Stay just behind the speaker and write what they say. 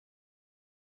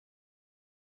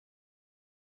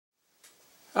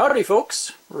Howdy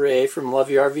folks, Ray from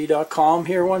loveyourrv.com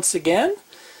here once again,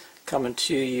 coming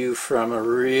to you from a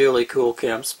really cool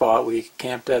camp spot we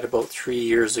camped at about 3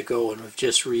 years ago and we've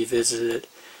just revisited it,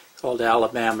 called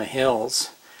Alabama Hills.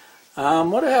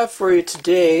 What I have for you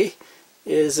today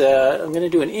is I'm going to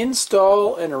do an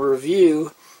install and a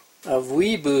review of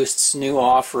weBoost's new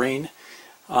offering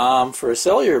for a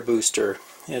cellular booster.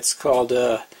 It's called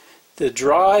the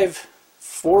Drive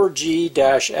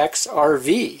 4G-X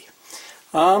RV.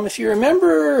 If you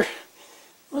remember,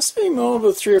 must be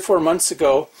about 3 or 4 months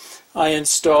ago, I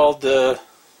installed the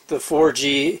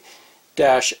 4G-X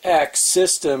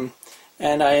system,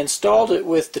 and I installed it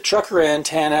with the trucker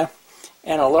antenna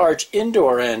and a large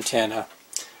indoor antenna.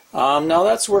 Now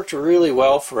that's worked really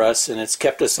well for us, and it's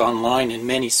kept us online in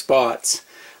many spots.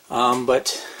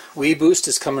 But weBoost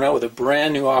is coming out with a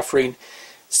brand new offering,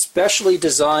 specially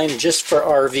designed just for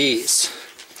RVs.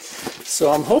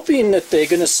 So I'm hoping that they're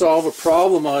going to solve a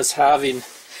problem I was having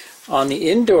on the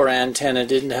indoor antenna.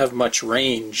 Didn't have much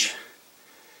range.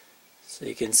 So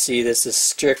you can see this is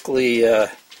strictly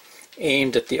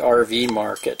aimed at the RV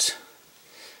market.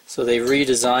 So they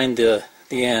redesigned the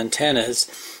antennas.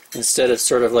 Instead of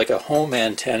sort of like a home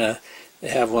antenna, they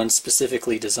have one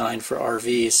specifically designed for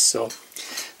RVs. So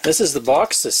this is the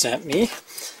box they sent me.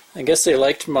 I guess they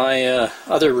liked my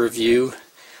other review,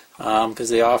 because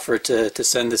they offered to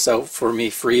send this out for me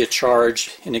free of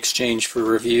charge in exchange for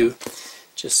review,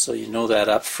 just so you know that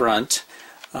up front.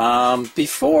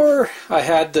 Before I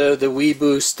had the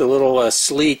weBoost, the little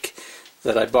Sleek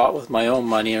that I bought with my own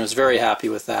money, and I was very happy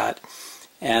with that.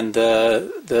 And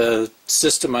the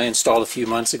system I installed a few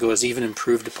months ago has even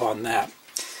improved upon that.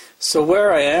 So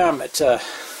where I am at,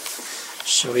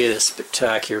 show you this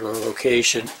spectacular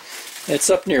location. It's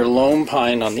up near Lone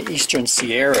Pine on the Eastern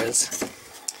Sierras.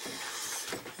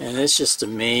 And it's just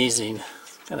amazing.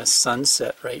 Kind of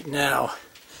sunset right now.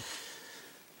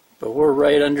 But we're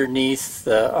right underneath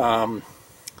the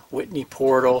Whitney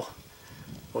Portal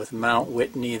with Mount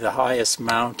Whitney, the highest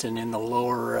mountain in the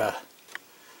lower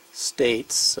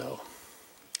states. So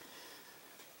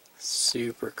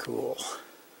super cool.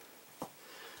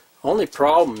 Only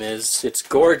problem is it's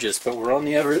gorgeous, but we're on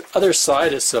the other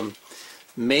side of some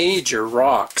major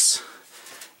rocks.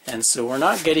 And so we're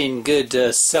not getting good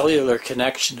cellular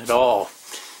connection at all.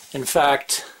 In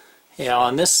fact,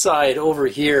 on this side over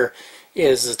here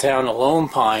is the town of Lone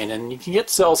Pine, and you can get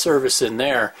cell service in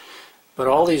there, but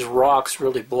all these rocks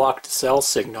really block the cell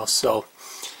signal. So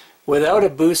without a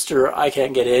booster, I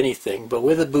can't get anything. But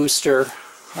with a booster,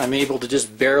 I'm able to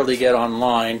just barely get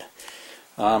online.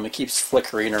 It keeps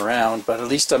flickering around, but at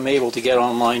least I'm able to get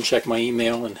online, check my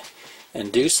email,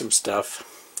 and do some stuff.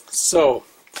 So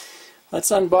let's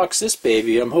unbox this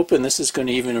baby. I'm hoping this is going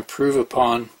to even improve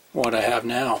upon what I have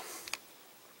now.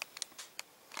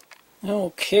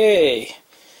 Okay.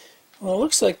 Well, it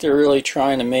looks like they're really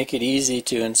trying to make it easy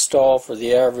to install for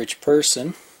the average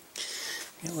person.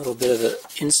 A little bit of an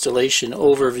installation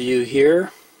overview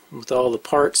here with all the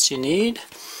parts you need.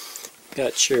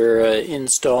 Got your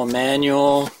install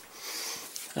manual,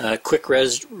 quick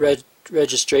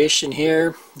registration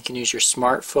here. You can use your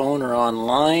smartphone or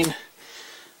online.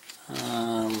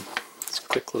 It's a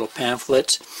quick little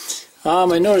pamphlet.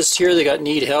 I noticed here they got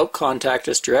need help, contact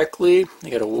us directly. They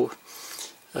got a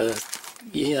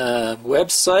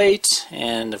website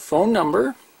and a phone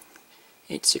number,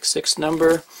 866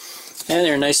 number, and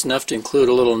they're nice enough to include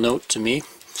a little note to me.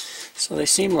 So they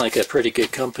seem like a pretty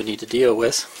good company to deal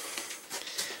with.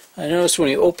 I noticed when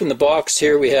you open the box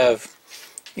here, we have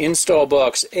install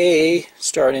box A,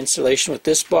 start installation with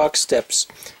this box, steps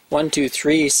 1, 2,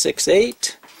 3, 6,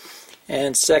 8.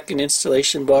 And second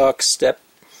installation box, step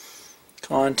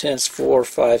contents 4,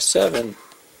 5, 7.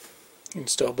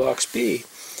 Install box B.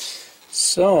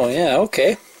 So yeah,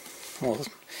 okay. We'll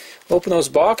open those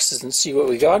boxes and see what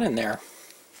we got in there.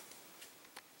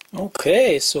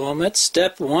 Okay, so I'm at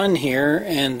step 1 here,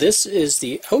 and this is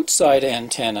the outside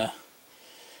antenna.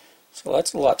 So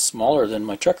that's a lot smaller than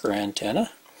my trucker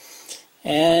antenna.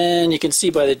 And you can see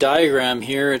by the diagram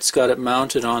here, it's got it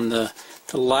mounted on the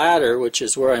ladder, which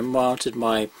is where I mounted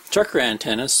my trucker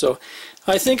antenna. So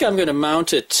I think I'm going to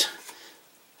mount it,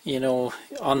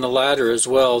 on the ladder as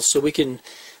well, so I'm going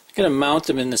to mount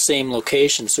them in the same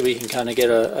location so we can kind of get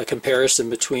a comparison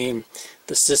between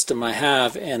the system I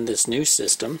have and this new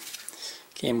system.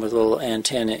 Came with a little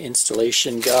antenna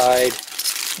installation guide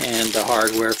and the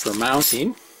hardware for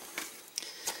mounting.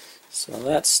 So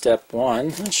that's step 1.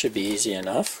 That should be easy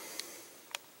enough.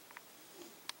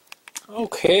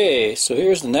 Okay, so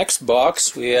here's the next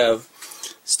box. We have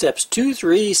steps 2,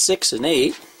 3, 6, and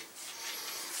 8.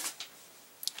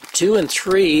 2 and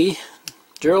 3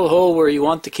 drill a hole where you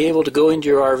want the cable to go into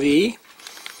your RV.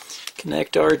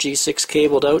 Connect RG6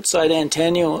 cable to outside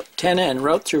antenna and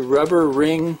route through rubber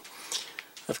ring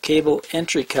of cable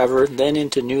entry cover, then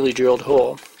into newly drilled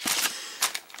hole.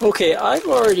 Okay, I've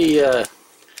already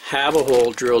have a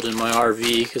hole drilled in my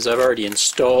RV because I've already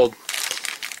installed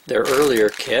their earlier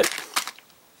kit.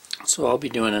 So I'll be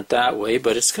doing it that way,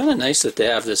 but it's kind of nice that they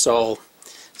have this all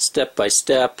step by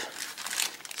step.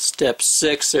 Step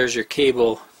 6, there's your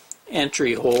cable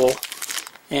entry hole,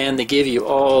 and they give you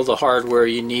all the hardware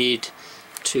you need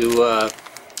to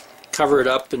cover it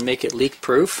up and make it leak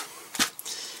proof.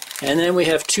 And then we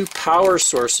have 2 power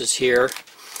sources here.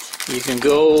 You can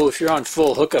go, if you're on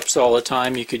full hookups all the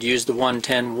time, you could use the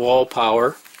 110 wall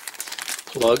power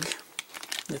plug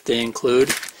that they include.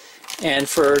 And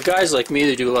for guys like me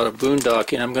that do a lot of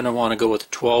boondocking, I'm going to want to go with a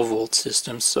 12 volt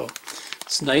system. So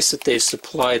it's nice that they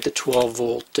supplied the 12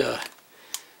 volt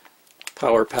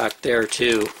power pack there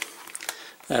too.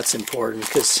 That's important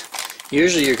because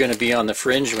usually you're going to be on the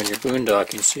fringe when you're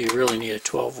boondocking, so you really need a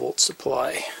 12 volt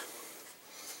supply.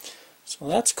 So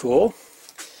that's cool.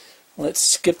 Let's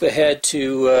skip ahead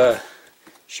to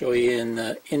show you in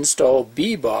the install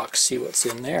B box, see what's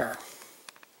in there.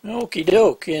 Okie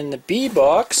doke, in the B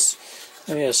box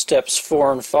we have steps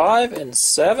 4 and 5 and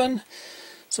 7.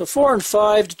 So 4 and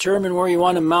 5 determine where you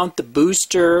want to mount the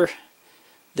booster,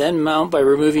 then mount by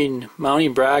removing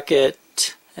mounting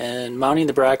bracket and mounting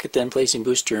the bracket, then placing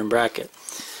booster and bracket.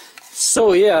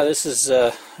 So yeah, this is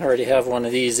I already have one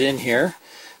of these in here.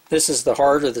 This is the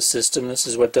heart of the system. This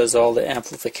is what does all the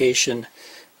amplification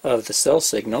of the cell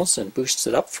signals and boosts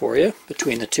it up for you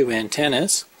between the 2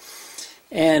 antennas.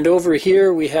 And over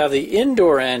here we have the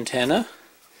indoor antenna,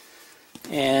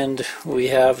 and we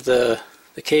have the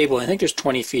cable. I think there's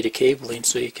 20 feet of cabling,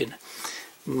 so you can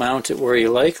mount it where you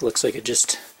like. Looks like it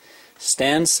just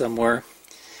stands somewhere.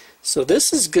 So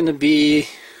this is going to be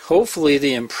hopefully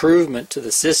the improvement to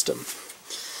the system.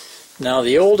 Now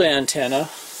the old antenna,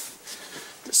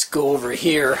 let's go over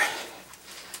here.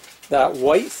 That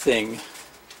white thing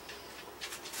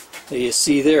that you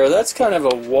see there, that's kind of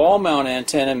a wall mount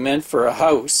antenna meant for a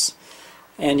house.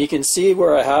 And you can see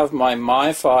where I have my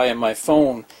MiFi and my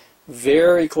phone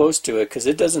very close to it because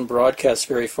it doesn't broadcast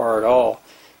very far at all.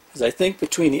 Because I think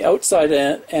between the outside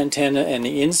antenna and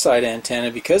the inside antenna,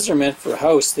 because they're meant for a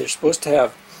house, they're supposed to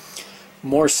have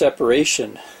more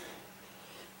separation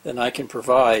than I can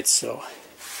provide. So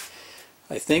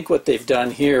I think what they've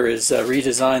done here is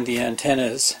redesigned the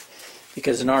antennas,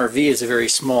 because an RV is a very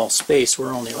small space.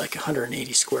 We're only like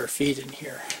 180 square feet in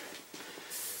here.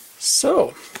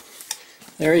 So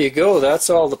there you go, that's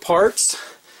all the parts.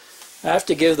 I have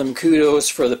to give them kudos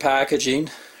for the packaging,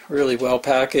 really well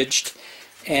packaged,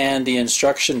 and the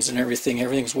instructions and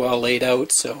everything's well laid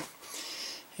out, so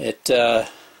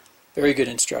very good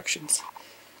instructions.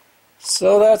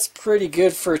 So that's pretty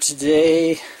good for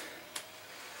today.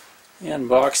 The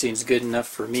unboxing's good enough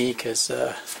for me because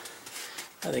I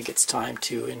think it's time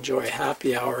to enjoy a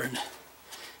happy hour and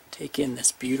take in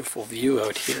this beautiful view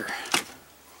out here.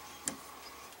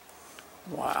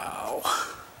 Wow.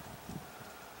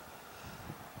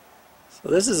 So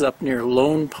this is up near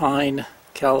Lone Pine,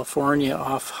 California,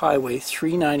 off Highway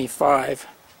 395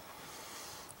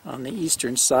 on the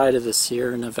eastern side of the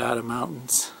Sierra Nevada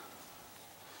mountains.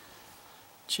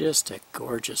 Just a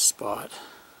gorgeous spot.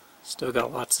 Still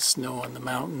got lots of snow on the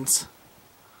mountains.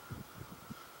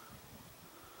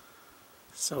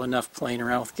 So enough playing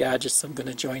around with gadgets, I'm going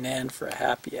to join Ann for a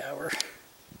happy hour.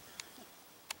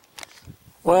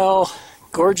 Well,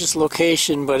 gorgeous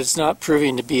location, but it's not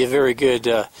proving to be a very good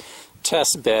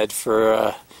test bed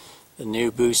for the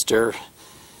new booster.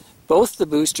 Both the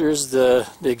boosters, the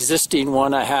existing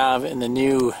one I have and the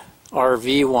new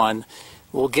RV one,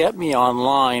 will get me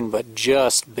online, but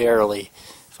just barely.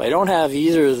 If I don't have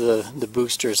either of the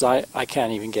boosters, I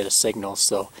can't even get a signal.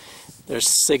 So their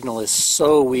signal is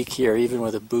so weak here. Even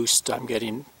with a boost, I'm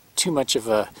getting too much of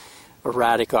a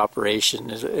erratic operation.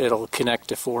 It'll connect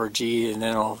to 4G and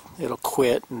then it'll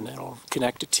quit, and it'll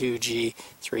connect to 2G,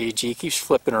 3G, keeps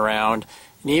flipping around.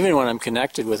 And even when I'm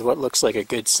connected with what looks like a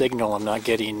good signal, I'm not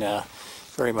getting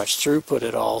very much throughput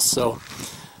at all. So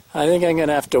I think I'm going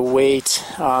to have to wait,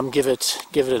 give it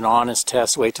an honest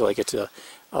test, wait till I get to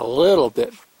a little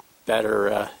bit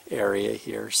better area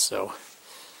here. So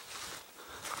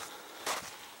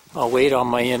I'll wait on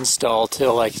my install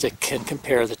till I can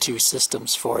compare the two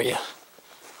systems for you.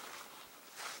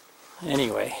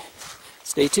 Anyway,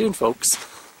 stay tuned, folks.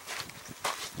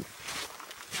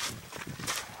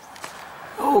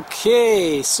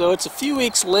 Okay, so it's a few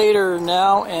weeks later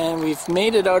now, and we've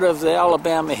made it out of the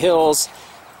Alabama hills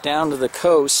down to the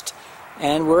coast,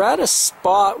 And we're at a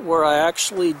spot where I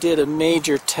actually did a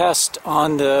major test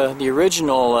on the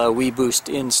original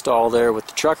weBoost install there with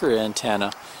the trucker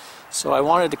antenna. So I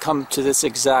wanted to come to this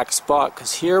exact spot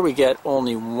because here we get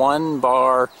only 1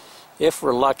 bar, if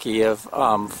we're lucky, of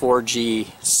 4G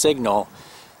signal.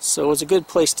 So it's a good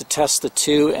place to test the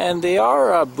two, and they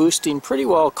are boosting pretty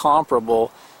well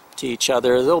comparable to each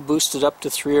other. They'll boost it up to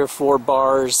 3 or 4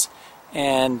 bars,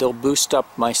 and they'll boost up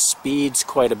my speeds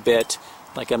quite a bit.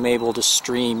 Like I'm able to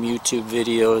stream YouTube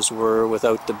videos where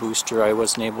without the booster I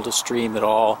wasn't able to stream at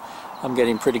all. I'm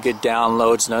getting pretty good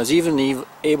downloads, and I was even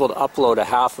able to upload a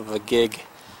 1/2 gig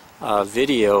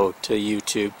video to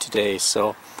YouTube today.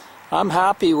 So I'm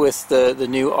happy with the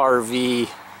new RV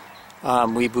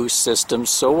weBoost system.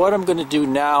 So what I'm going to do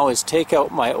now is take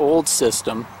out my old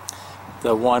system,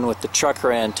 the one with the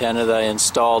trucker antenna that I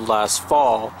installed last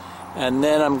fall, and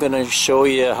then I'm going to show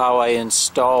you how I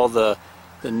install the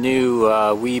new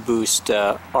weBoost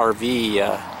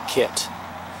RV kit.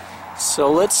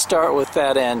 So let's start with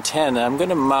that antenna. I'm going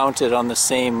to mount it on the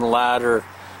same ladder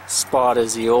spot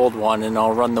as the old one, and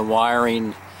I'll run the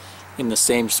wiring in the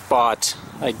same spot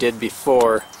I did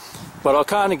before. But I'll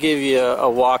kind of give you a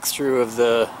walkthrough of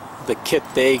the kit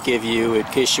they give you in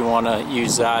case you want to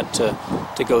use that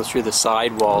to go through the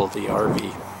sidewall of the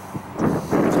RV.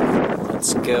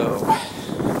 Let's go.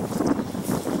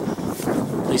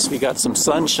 At least we got some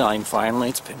sunshine finally.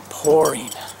 It's been pouring.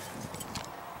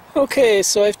 Okay,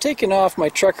 so I've taken off my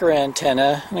trucker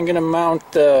antenna, and I'm going to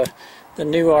mount the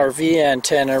new RV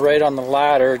antenna right on the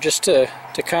ladder just to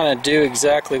kind of do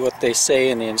exactly what they say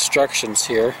in the instructions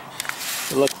here.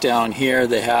 You look down here,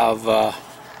 they have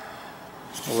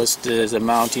listed as a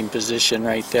mounting position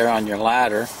right there on your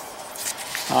ladder.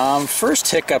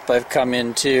 First hiccup I've come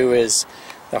into is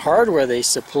the hardware they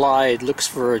supplied looks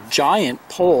for a giant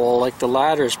pole, like the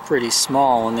ladder's pretty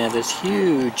small, and they have this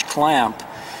huge clamp.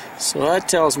 So that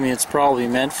tells me it's probably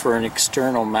meant for an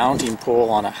external mounting pole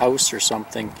on a house or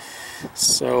something.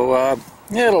 So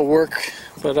yeah, it'll work,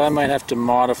 but I might have to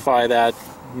modify that,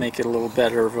 make it a little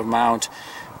better of a mount,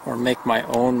 or make my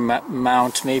own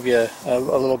mount, maybe a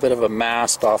little bit of a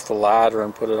mast off the ladder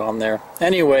and put it on there.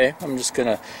 Anyway, I'm just going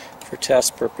to, for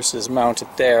test purposes, mount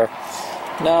it there.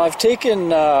 Now I've taken,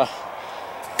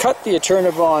 cut the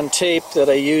Eternabond tape that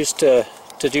I used to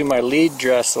do my lead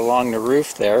dress along the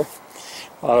roof there.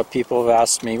 A lot of people have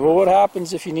asked me, well, what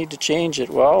happens if you need to change it?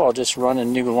 Well, I'll just run a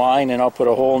new line and I'll put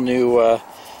a whole new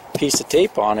piece of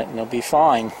tape on it and it'll be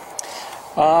fine.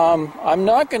 I'm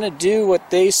not going to do what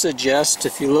they suggest.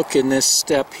 If you look in this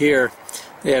step here,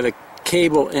 they have a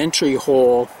cable entry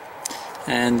hole,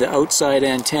 and the outside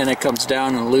antenna comes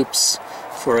down and loops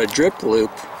for a drip loop.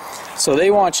 So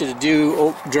they want you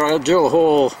to drill a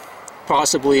hole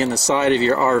possibly in the side of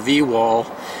your RV wall.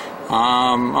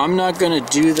 I'm not going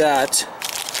to do that.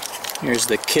 Here's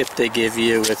the kit they give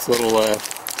you with little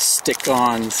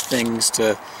stick-on things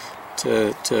to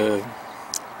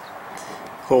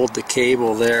hold the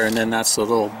cable there, and then that's the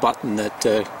little button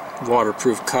that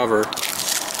waterproof cover.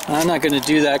 I'm not going to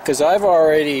do that because I've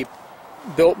already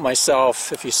built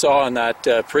myself, if you saw in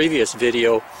that previous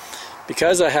video,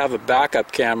 because I have a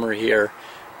backup camera here,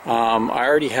 I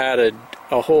already had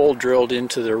a hole drilled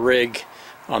into the rig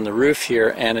on the roof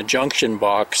here and a junction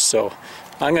box, so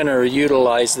I'm going to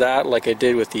utilize that like I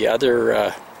did with the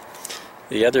other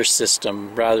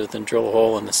system rather than drill a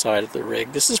hole in the side of the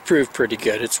rig. This has proved pretty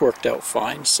good. It's worked out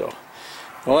fine. So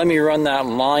well, let me run that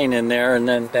line in there and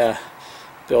then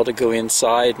be able to go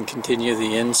inside and continue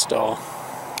the install.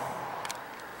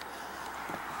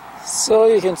 So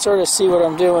you can sort of see what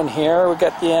I'm doing here. We've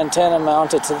got the antenna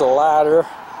mounted to the ladder.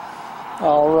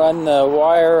 I'll run the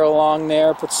wire along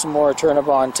there, put some more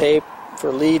Eternabond tape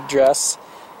for lead dress,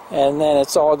 and then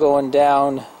it's all going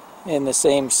down in the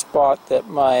same spot that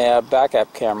my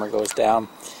backup camera goes down.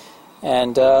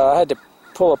 And I had to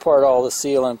pull apart all the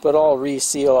sealant, but I'll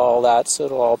reseal all that so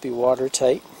it'll all be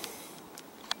watertight.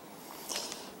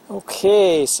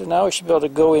 Okay, so now we should be able to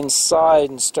go inside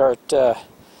and start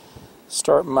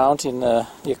mounting the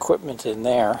equipment in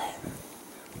there.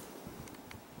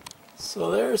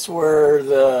 So there's where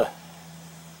the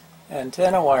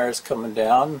antenna wire is coming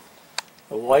down.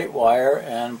 The white wire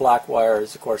and black wire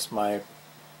is, of course, my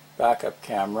backup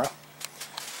camera.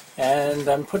 And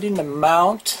I'm putting the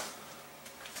mount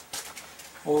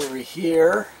over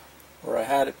here where I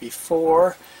had it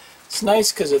before. It's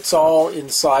nice because it's all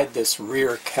inside this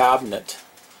rear cabinet,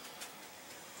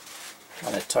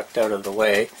 kind of tucked out of the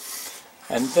way.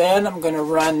 And then I'm going to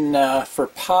run for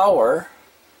power.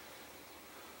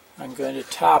 I'm going to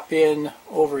tap in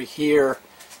over here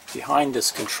behind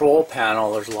this control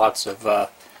panel. There's lots of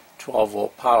 12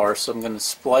 volt power, so I'm going to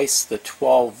splice the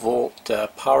 12 volt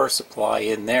power supply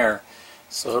in there,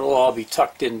 so it'll all be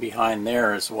tucked in behind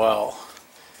there as well.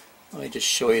 Let me just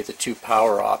show you the two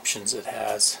power options it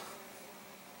has.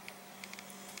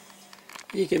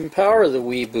 You can power the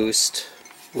weBoost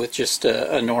with just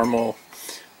a normal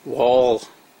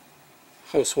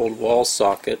household wall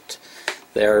socket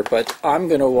there, but I'm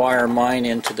going to wire mine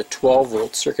into the 12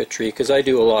 volt circuitry because I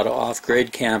do a lot of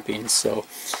off-grid camping, so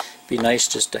it'd be nice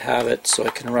just to have it so I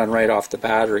can run right off the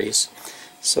batteries.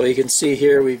 So you can see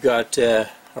here we've got a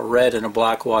red and a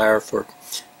black wire for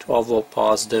 12 volt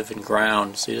positive and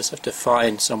ground, so you just have to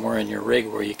find somewhere in your rig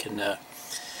where you can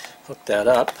hook that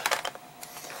up.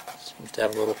 So we have to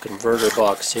have a little converter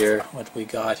box here. What we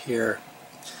got here,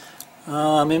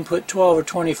 input 12 or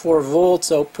 24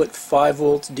 volts, output 5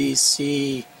 volts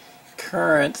DC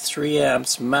current, 3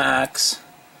 amps max.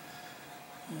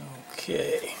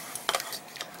 Okay,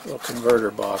 little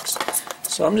converter box.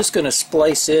 So I'm just going to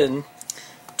splice in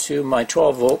to my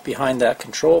 12 volt behind that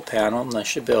control panel, and I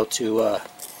should be able to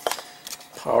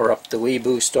power up the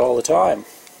weBoost all the time.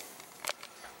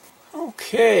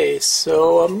 Okay,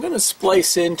 so I'm going to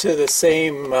splice into the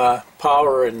same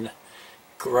power and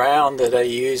ground that I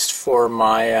used for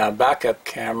my backup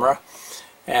camera,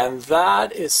 and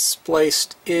that is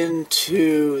spliced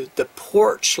into the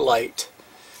porch light,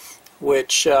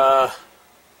 which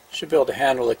should be able to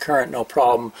handle the current no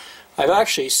problem. I've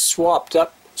actually swapped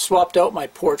out my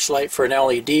porch light for an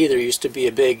LED. There used to be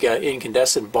a big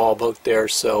incandescent bulb out there,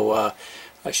 so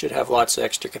I should have lots of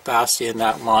extra capacity in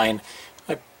that line.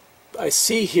 I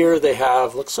see here they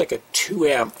have, looks like a 2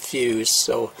 amp fuse,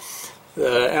 so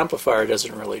the amplifier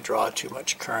doesn't really draw too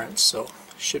much current, so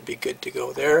should be good to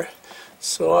go there.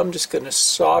 So I'm just going to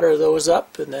solder those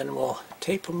up, and then we'll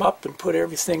tape them up and put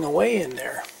everything away in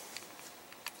there.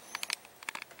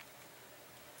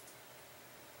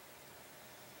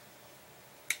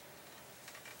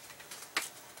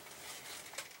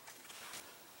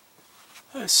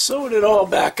 I sewed it all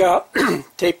back up,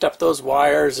 taped up those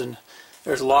wires, and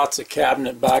there's lots of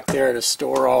cabinet back there to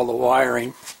store all the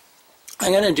wiring.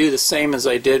 I'm going to do the same as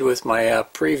I did with my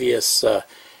previous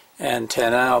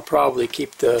antenna. I'll probably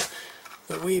keep the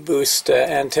weBoost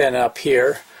antenna up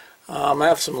here. I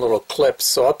have some little clips,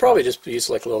 so I'll probably just use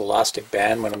like a little elastic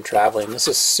band when I'm traveling. This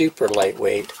is super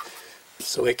lightweight,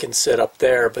 so it can sit up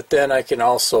there, but then I can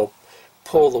also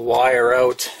pull the wire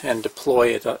out and deploy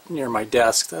it near my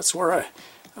desk. That's where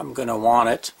I'm going to want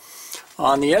it.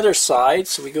 On the other side,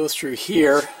 so we go through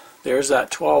here, there's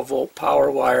that 12 volt power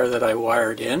wire that I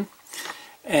wired in,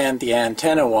 and the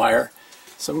antenna wire.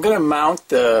 So I'm going to mount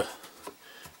the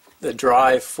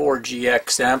drive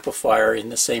 4G-X amplifier in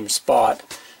the same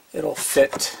spot. It'll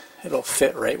fit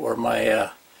right where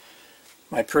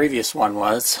my previous one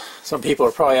was. Some people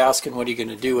are probably asking, what are you going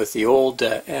to do with the old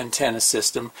antenna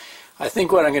system? I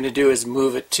think what I'm going to do is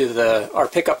move it to our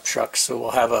pickup truck, so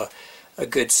we'll have a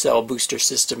good cell booster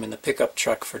system in the pickup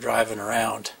truck for driving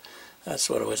around. That's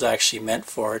what it was actually meant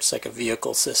for. It's like a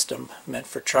vehicle system meant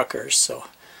for truckers, so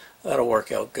that'll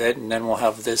work out good. And then we'll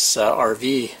have this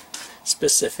RV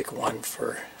specific one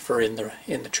for in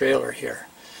the trailer here.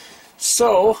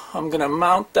 So I'm going to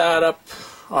mount that up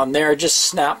on there. It just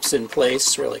snaps in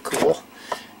place, really cool.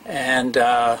 And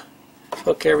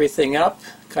hook everything up,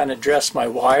 kind of dress my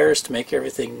wires to make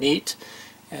everything neat,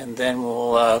 and then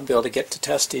we'll be able to get to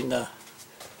testing the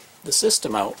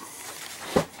system out.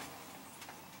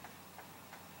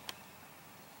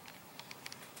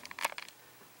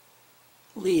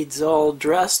 Leads all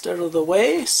dressed out of the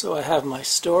way, so I have my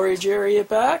storage area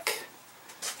back.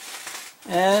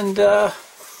 And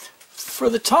for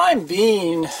the time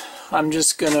being, I'm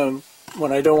just going to,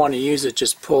 when I don't want to use it,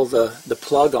 just pull the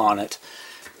plug on it.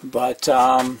 But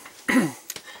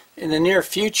in the near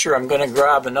future, I'm going to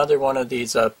grab another one of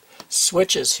these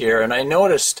switches here, and I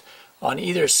noticed on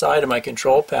either side of my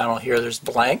control panel here there's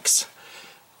blanks.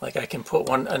 Like I can put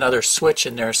another switch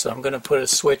in there, so I'm going to put a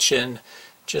switch in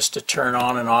just to turn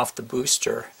on and off the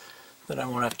booster. Then I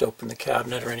won't have to open the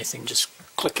cabinet or anything, just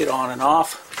click it on and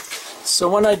off. So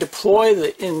when I deploy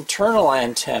the internal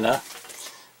antenna,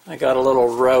 I got a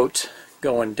little route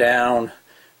going down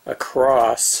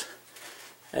across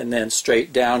and then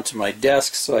straight down to my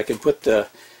desk, so I can put the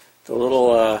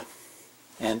little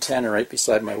antenna right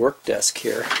beside my work desk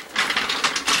here.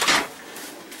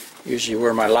 Usually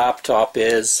where my laptop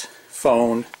is,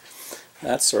 phone,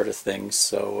 that sort of thing.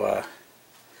 So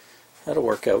that'll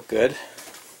work out good.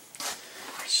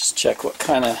 Let's just check what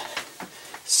kind of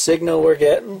signal we're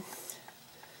getting.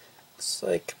 It's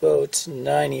like about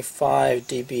 95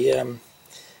 dBm,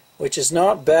 which is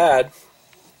not bad.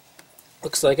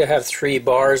 Looks like I have 3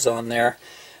 bars on there.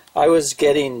 I was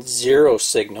getting zero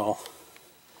signal.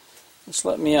 Just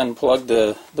let me unplug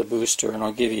the booster and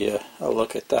I'll give you a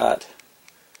look at that.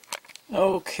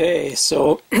 Okay,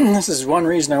 so this is one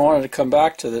reason I wanted to come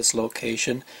back to this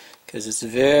location, because it's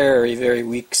very, very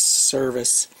weak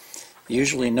service.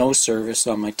 Usually no service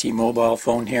on my T-Mobile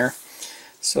phone here.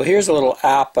 So here's a little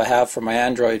app I have for my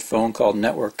Android phone called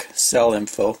Network Cell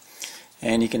Info.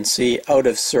 And you can see out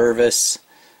of service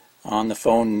on the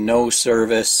phone, no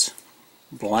service,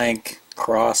 blank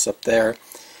cross up there.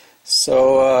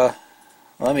 So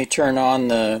let me turn on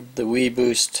the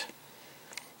weBoost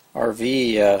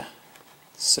RV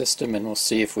system and we'll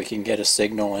see if we can get a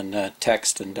signal and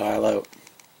text and dial out.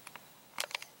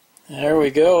 There we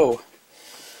go.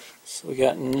 So we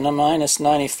got minus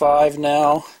 95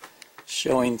 now,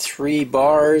 showing 3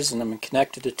 bars, and I'm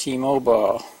connected to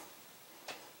T-Mobile.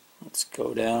 Let's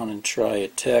go down and try a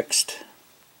text.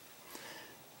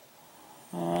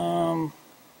 I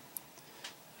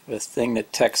have a thing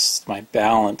that texts my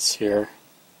balance here.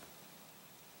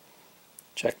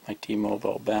 Check my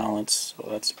T-Mobile balance, so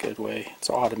that's a good way. It's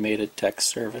automated text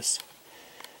service.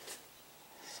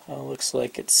 So it looks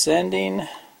like it's sending.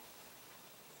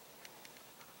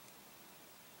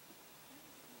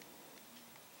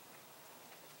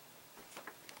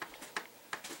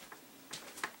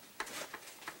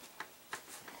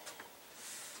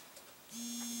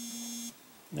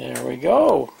 There we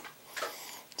go.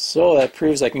 So that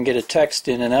proves I can get a text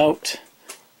in and out.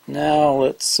 Now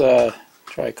let's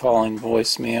try calling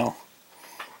voicemail.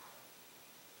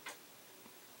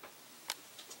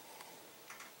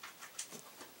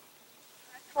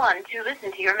 Press 1 to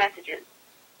listen to your messages.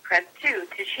 Press 2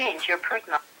 to change your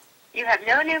personal. You have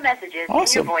no new messages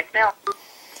Awesome. in your voicemail.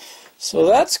 So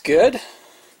that's good.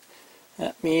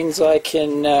 That means I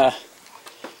can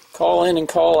call in and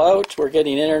call out. We're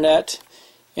getting internet.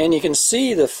 And you can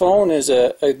see the phone is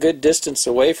a good distance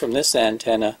away from this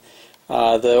antenna.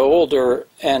 The older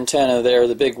antenna there,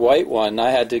 the big white one,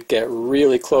 I had to get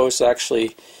really close.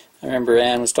 Actually, I remember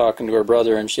Ann was talking to her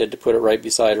brother and she had to put it right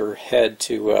beside her head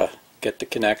to get the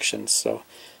connection. So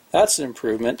that's an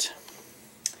improvement.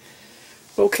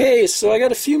 Okay, so I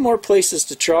got a few more places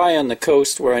to try on the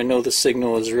coast where I know the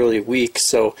signal is really weak.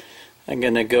 So I'm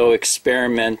going to go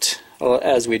experiment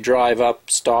as we drive up,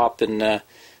 stop, and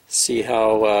see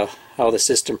how the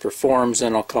system performs,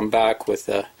 and I'll come back with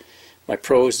my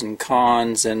pros and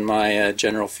cons and my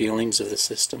general feelings of the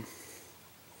system.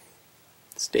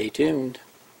 Stay tuned.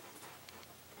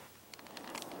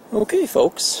 Okay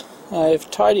folks, I've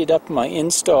tidied up my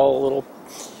install a little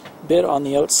bit on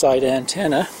the outside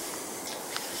antenna.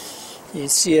 You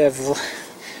see I've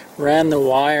ran the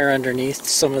wire underneath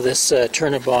some of this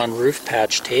Turnabon roof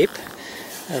patch tape.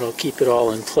 That'll keep it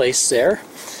all in place there.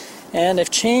 And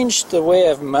I've changed the way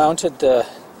I've mounted the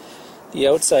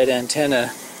outside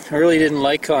antenna. I really didn't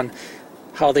like on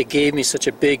how they gave me such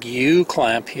a big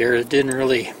U-clamp here. It didn't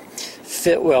really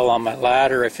fit well on my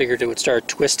ladder. I figured it would start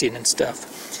twisting and stuff.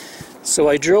 So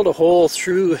I drilled a hole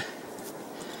through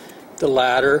the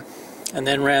ladder and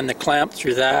then ran the clamp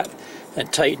through that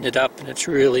and tightened it up, and it's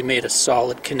really made a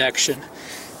solid connection.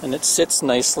 And it sits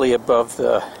nicely above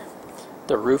the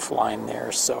roof line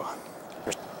there. So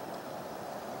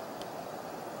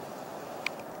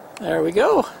there we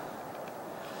go.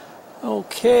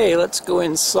 Okay, let's go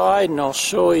inside and I'll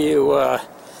show you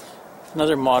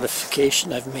another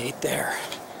modification I've made there.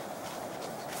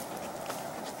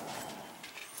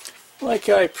 Like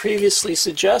I previously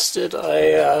suggested,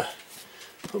 I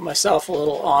put myself a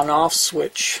little on-off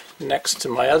switch next to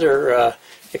my other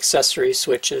accessory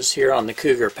switches here on the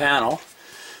Cougar panel.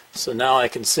 So now I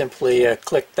can simply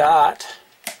click that.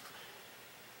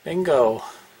 Bingo.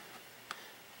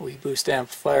 weBoost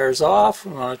amplifier is off.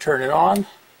 I'm going to turn it on.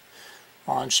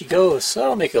 On she goes. So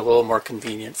that'll make it a little more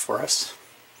convenient for us.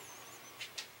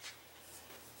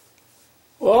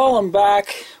 Well, I'm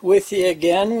back with you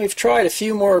again. We've tried a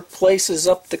few more places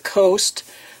up the coast.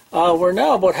 We're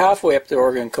now about halfway up the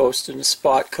Oregon coast in a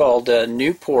spot called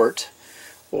Newport,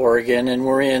 Oregon, and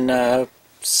we're in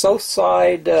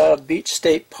Southside Beach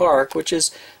State Park, which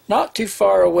is not too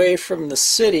far away from the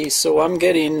city, so I'm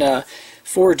getting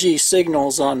 4G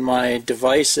signals on my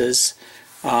devices.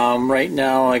 Right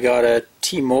now I got a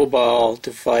T-Mobile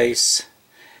device,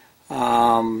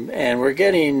 and we're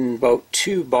getting about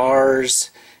 2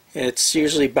 bars. It's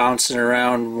usually bouncing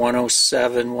around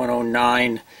 107,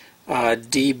 109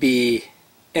 dBm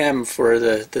for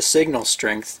the signal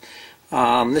strength.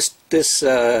 This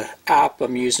app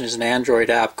I'm using is an Android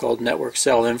app called Network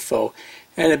Cell Info,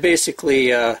 and it basically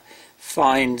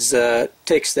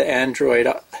takes the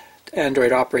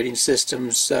Android operating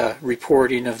system's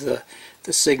reporting of the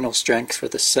the signal strength for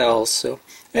the cells. So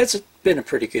it's been a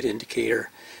pretty good indicator.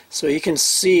 So you can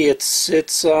see it's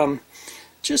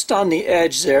just on the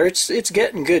edge there. It's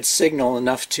getting good signal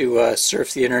enough to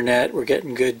surf the internet. We're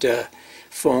getting good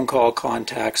phone call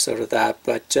contacts out of that,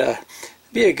 but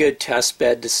be a good test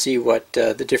bed to see what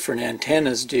the different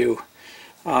antennas do.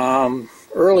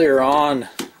 Earlier on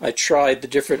I tried the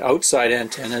different outside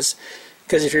antennas,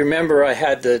 because if you remember I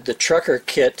had the trucker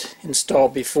kit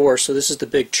installed before, so this is the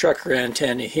big trucker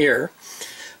antenna here.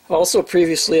 Also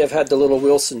previously I've had the little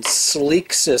Wilson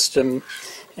Sleek system,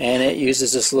 and it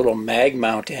uses this little mag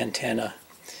mount antenna.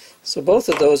 So both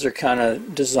of those are kind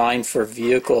of designed for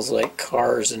vehicles like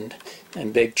cars and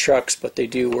big trucks, but they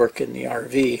do work in the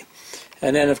RV.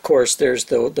 And then of course there's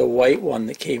the white one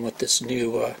that came with this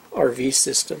new RV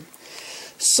system.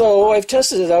 So I've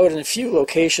tested it out in a few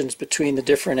locations between the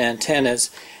different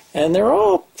antennas, and they're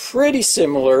all pretty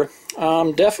similar.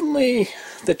 Definitely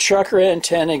the trucker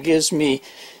antenna gives me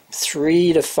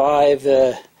 3 to 5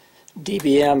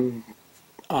 dBm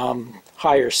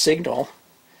higher signal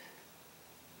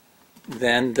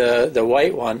than the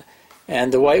white one,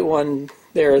 and the white one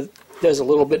there does a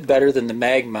little bit better than the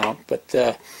mag mount, but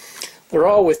they're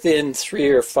all within 3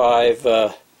 or 5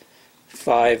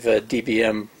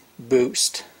 dBm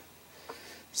boost.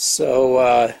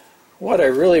 So what I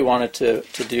really wanted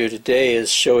to do today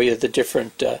is show you the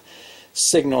different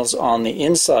signals on the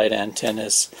inside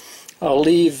antennas. I'll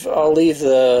leave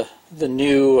the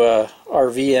new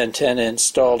RV antenna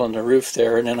installed on the roof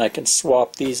there, and then I can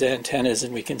swap these antennas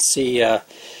and we can see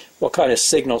what kind of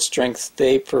signal strength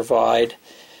they provide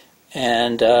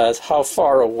and how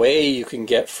far away you can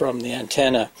get from the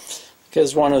antenna.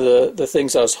 Because one of the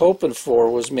things I was hoping for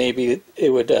was maybe it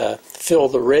would fill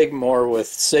the rig more with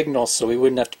signal so we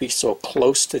wouldn't have to be so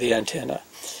close to the antenna.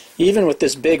 Even with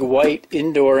this big white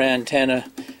indoor antenna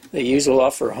they use a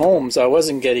lot for homes, I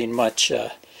wasn't getting much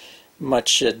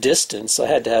distance. I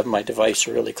had to have my device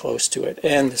really close to it.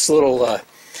 And this little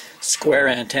square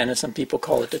antenna, some people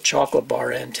call it the chocolate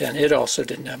bar antenna, it also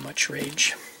didn't have much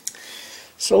range.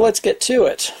 So let's get to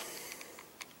it.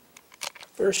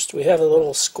 First we have a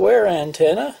little square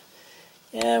antenna,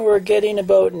 and we're getting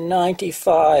about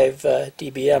 95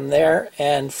 dBm there,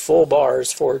 and full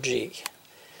bars 4G,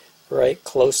 right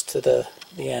close to the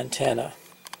antenna.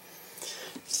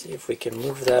 See if we can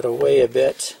move that away a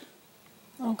bit.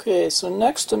 Okay, so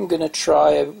next I'm going to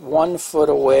try 1 foot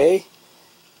away,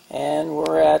 and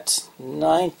we're at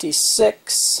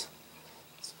 96.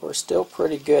 So we're still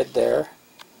pretty good there.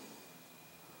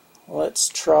 Let's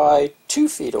try 2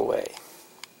 feet away.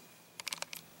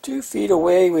 2 feet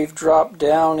away we've dropped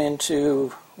down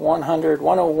into 100,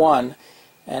 101,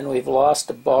 and we've lost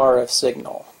a bar of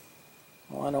signal.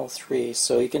 103.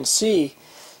 So you can see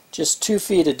just 2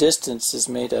 feet of distance has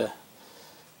made a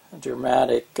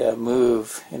dramatic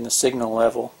move in the signal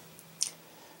level.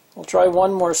 We'll try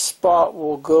one more spot.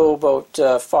 We'll go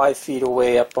about 5 feet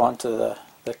away up onto the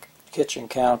kitchen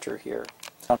counter here.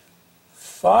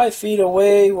 5 feet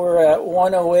away we're at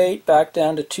 108, back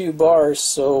down to 2 bars,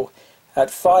 so at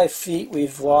 5 feet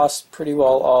we've lost pretty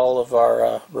well all of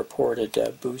our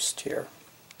reported boost here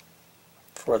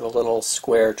for the little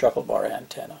square chocolate bar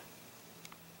antenna.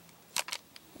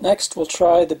 Next we'll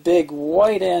try the big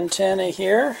white antenna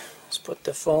here. Let's put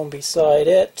the phone beside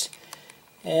it,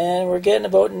 and we're getting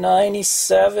about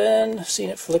 97. I've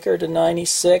seen it flicker to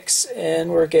 96,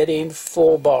 and we're getting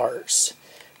full bars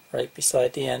right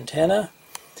beside the antenna.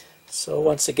 So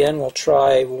once again we'll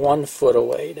try 1 foot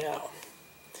away now.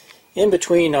 In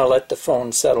between I'll let the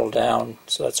phone settle down,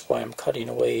 so that's why I'm cutting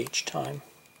away each time.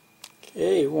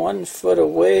 Okay, 1 foot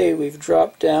away we've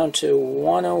dropped down to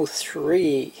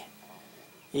 103,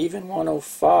 even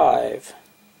 105.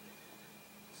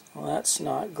 Well, that's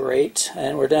not great,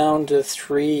 and we're down to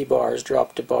 3 bars,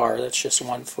 drop to bar. That's just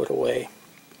 1 foot away.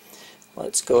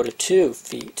 Let's go to 2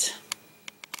 feet.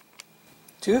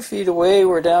 2 feet away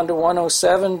we're down to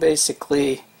 107,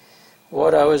 basically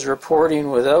what I was reporting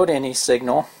without any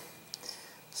signal.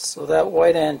 So that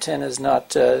white antenna is not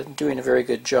doing a very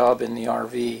good job in the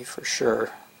RV for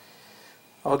sure.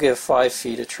 I'll give 5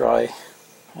 feet a try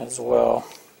as well.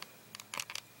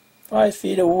 5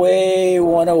 feet away,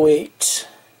 108.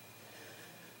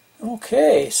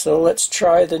 Okay, so let's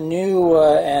try the new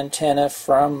antenna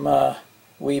from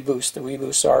weBoost, the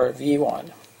weBoost RV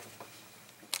one.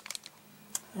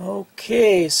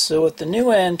 Okay, so with the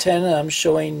new antenna I'm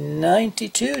showing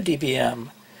 92 dBm.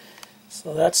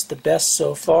 So that's the best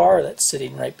so far. That's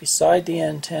sitting right beside the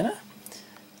antenna.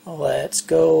 Let's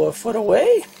go a foot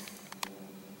away.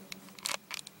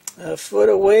 A foot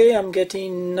away I'm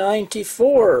getting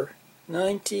 94,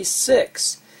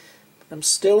 96. I'm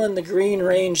still in the green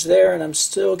range there, and I'm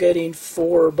still getting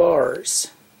 4 bars.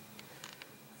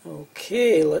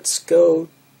 Okay, let's go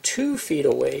 2 feet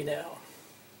away now.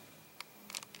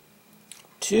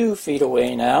 2 feet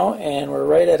away now, and we're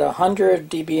right at 100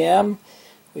 dBm.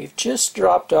 We've just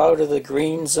dropped out of the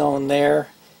green zone there,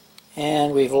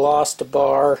 and we've lost a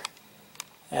bar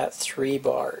at 3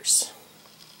 bars.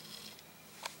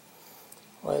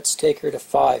 Let's take her to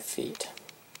 5 feet.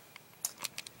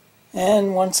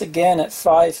 And once again at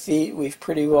 5 feet we've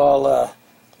pretty well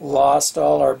lost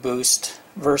all our boost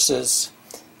versus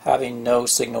having no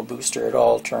signal booster at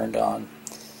all turned on.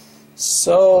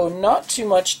 So not too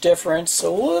much difference, a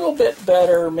little bit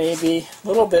better maybe, a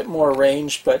little bit more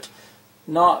range, but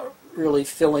not really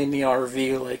filling the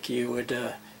RV like you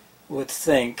would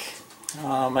think.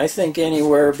 I think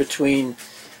anywhere between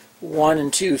 1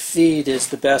 and 2 feet is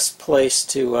the best place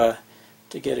to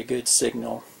get a good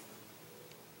signal.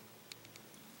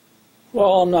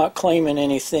 Well, I'm not claiming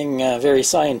anything very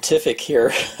scientific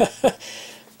here,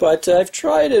 but I've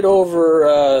tried it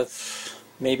over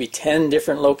maybe 10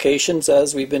 different locations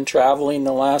as we've been traveling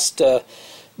the last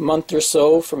month or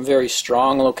so, from very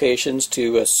strong locations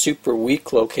to super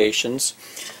weak locations.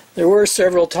 There were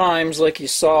several times, like you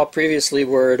saw previously,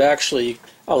 where it actually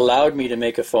allowed me to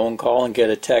make a phone call and get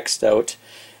a text out,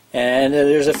 and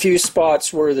there's a few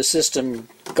spots where the system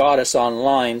got us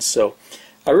online. So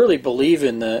I really believe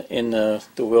in the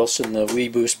Wilson, the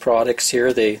weBoost products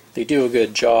here. They do a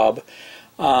good job.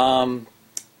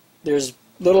 There's a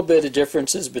little bit of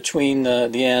differences between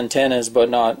the antennas, but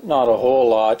not a whole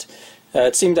lot.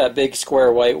 It seemed that big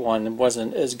square white one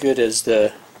wasn't as good as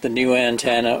the new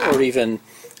antenna, or even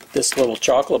this little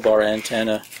chocolate bar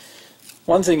antenna.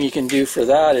 One thing you can do for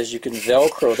that is you can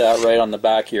Velcro that right on the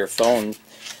back of your phone.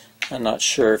 I'm not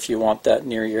sure if you want that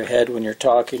near your head when you're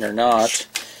talking or not.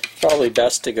 Probably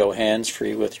best to go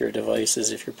hands-free with your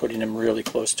devices if you're putting them really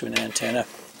close to an antenna.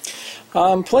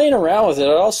 Playing around with it,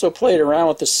 I also played around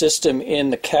with the system in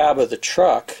the cab of the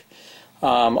truck,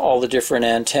 all the different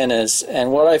antennas,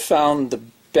 and what I found the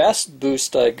best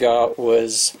boost I got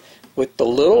was with the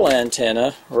little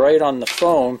antenna right on the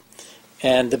phone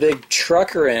and the big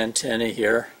trucker antenna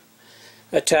here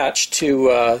attached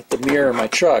to the mirror of my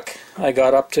truck. I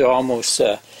got up to almost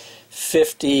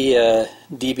 50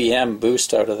 dBm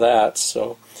boost out of that,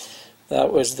 so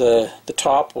that was the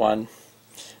top one.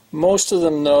 Most of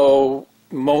them, though,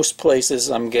 most places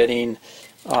I'm getting,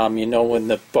 you know, when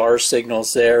the bar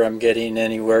signal's there, I'm getting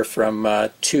anywhere from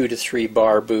 2 to 3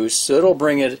 bar boost. So it'll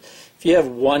bring it, if you have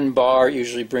 1 bar, it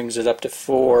usually brings it up to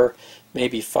 4,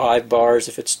 maybe 5 bars.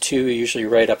 If it's 2, usually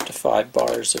right up to 5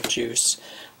 bars of juice.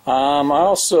 I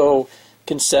also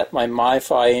can set my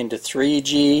MiFi into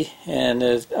 3G, and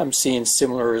I'm seeing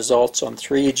similar results on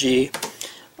 3G.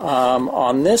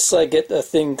 On this, I get a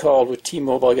thing called, with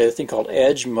T-Mobile, I get a thing called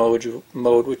Edge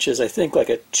mode, which is I think like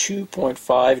a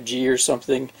 2.5G or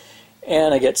something,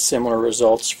 and I get similar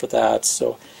results for that.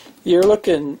 So you're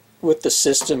looking with the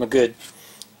system a good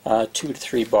 2 to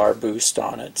 3 bar boost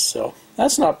on it. So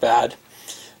that's not bad.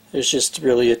 There's just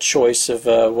really a choice of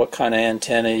what kind of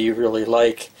antenna you really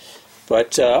like.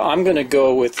 But I'm going to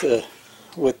go with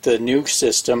the new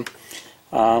system.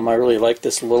 I really like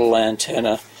this little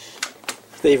antenna.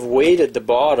 They've weighted the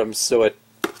bottom so it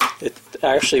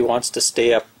actually wants to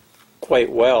stay up quite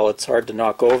well. It's hard to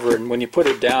knock over, and when you put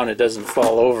it down it doesn't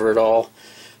fall over at all.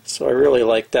 So I really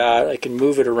like that. I can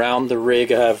move it around the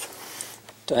rig. I have,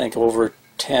 I think, over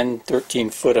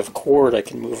 10-13 foot of cord I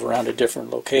can move around to different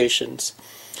locations.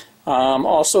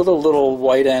 Also the little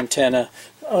white antenna,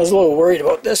 I was a little worried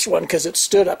about this one because it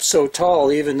stood up so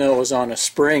tall. Even though it was on a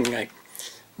spring, I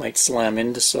might slam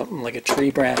into something like a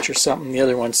tree branch or something. The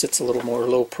other one sits a little more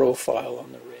low profile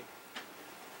on the rig.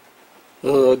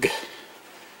 Ugh.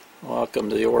 Welcome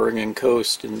to the Oregon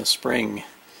coast in the spring.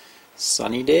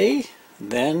 Sunny day,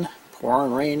 then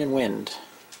pouring rain and wind.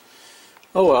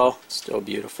 Oh well, still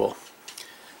beautiful.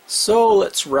 So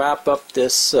let's wrap up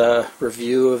this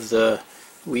review of the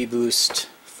weBoost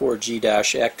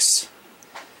 4G-X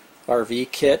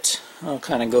RV kit. I'll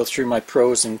kind of go through my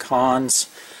pros and cons.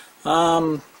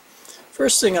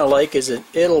 First thing I like is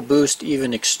it'll boost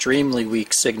even extremely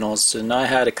weak signals, and I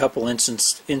had a couple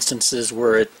instances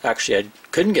where I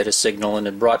couldn't get a signal and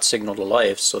it brought signal to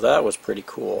life, so that was pretty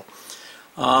cool.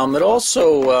 It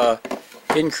also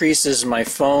increases my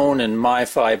phone and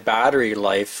MiFi battery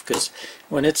life, because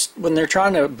when they're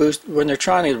trying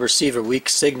to receive a weak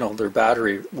signal, their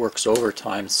battery works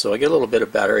overtime, so I get a little bit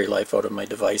of battery life out of my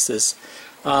devices.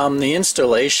 The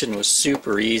installation was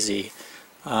super easy,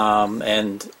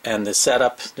 and the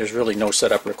setup, there's really no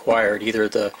setup required. Either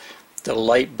the the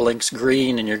light blinks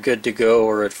green and you're good to go,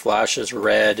 or it flashes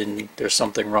red and there's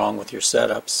something wrong with your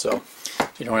setup. So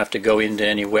you don't have to go into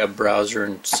any web browser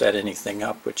and set anything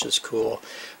up, which is cool.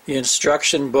 The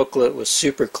instruction booklet was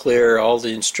super clear, all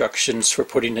the instructions for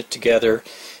putting it together.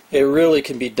 It really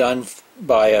can be done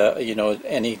by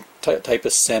any type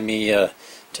of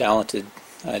semi-talented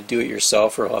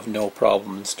do-it-yourselfer will have no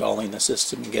problem installing the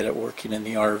system and get it working in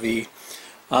the RV.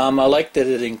 I like that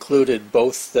it included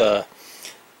both the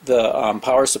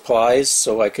power supplies,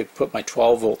 so I could put my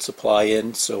 12-volt supply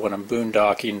in, so when I'm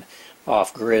boondocking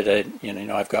off-grid,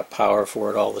 I've got power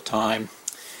for it all the time.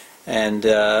 And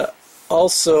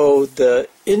also the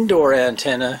indoor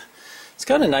antenna, it's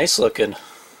kind of nice looking,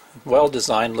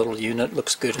 well-designed little unit,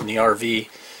 looks good in the RV.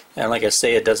 And like I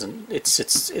say, it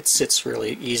sits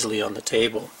really easily on the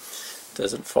table,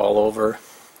 doesn't fall over.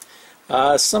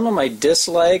 Some of my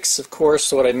dislikes, of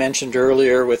course, what I mentioned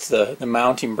earlier with the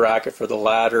mounting bracket for the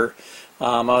ladder.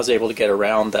 I was able to get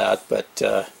around that,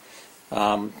 but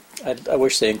I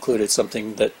wish they included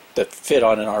something that fit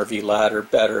on an RV ladder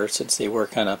better, since they were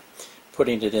kind of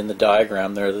putting it in the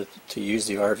diagram there to use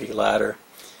the RV ladder.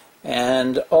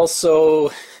 And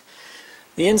also,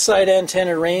 the inside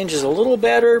antenna range is a little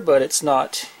better, but it's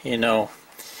not, they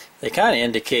kind of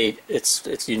indicate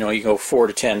it's you go 4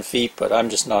 to 10 feet, but I'm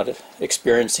just not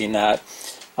experiencing that.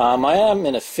 I am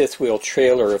in a fifth wheel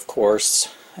trailer, of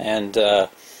course, and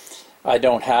I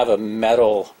don't have a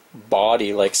metal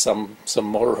body like some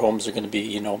motorhomes are going to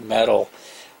be, metal.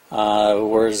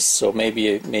 Whereas, so maybe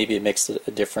it makes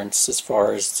a difference as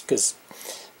far as, because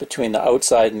between the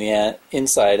outside and the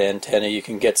inside antenna, you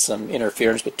can get some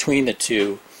interference between the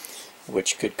two,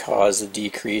 which could cause a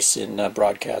decrease in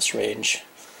broadcast range.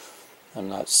 I'm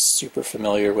not super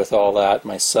familiar with all that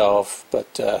myself,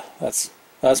 but that's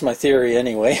my theory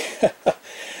anyway.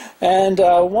 And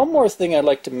one more thing I'd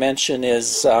like to mention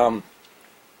is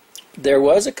there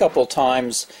was a couple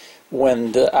times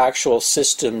when the actual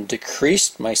system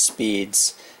decreased my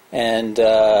speeds, and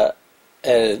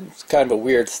it's kind of a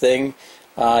weird thing.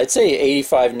 I'd say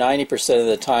 85–90% of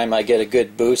the time I get a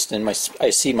good boost and I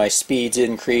see my speeds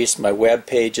increase, my web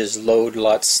pages load a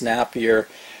lot snappier,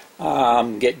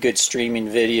 get good streaming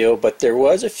video, but there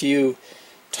was a few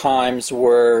times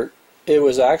where it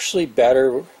was actually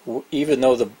better, even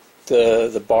though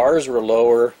the bars were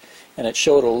lower and it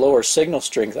showed a lower signal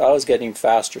strength, I was getting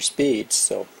faster speeds.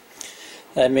 So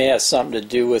that may have something to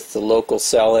do with the local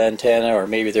cell antenna, or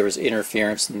maybe there was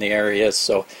interference in the area.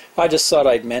 So I just thought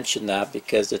I'd mention that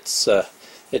because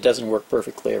it doesn't work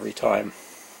perfectly every time.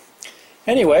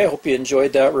 Anyway, I hope you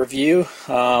enjoyed that review.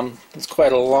 It's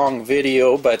quite a long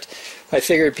video, but I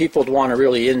figured people would want a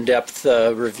really in-depth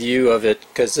review of it,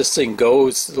 because this thing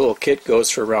goes, the little kit goes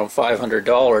for around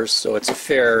 $500, so it's a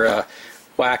fair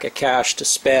whack of cash to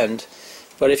spend.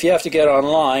 But if you have to get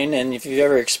online, and if you've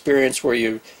ever experienced where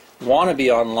you want to be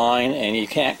online and you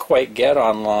can't quite get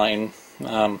online,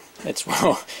 it's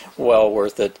well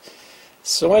worth it.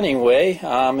 So anyway,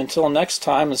 until next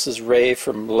time, this is Ray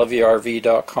from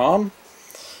loveyrv.com.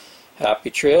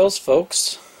 Happy trails,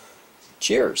 folks.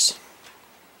 Cheers.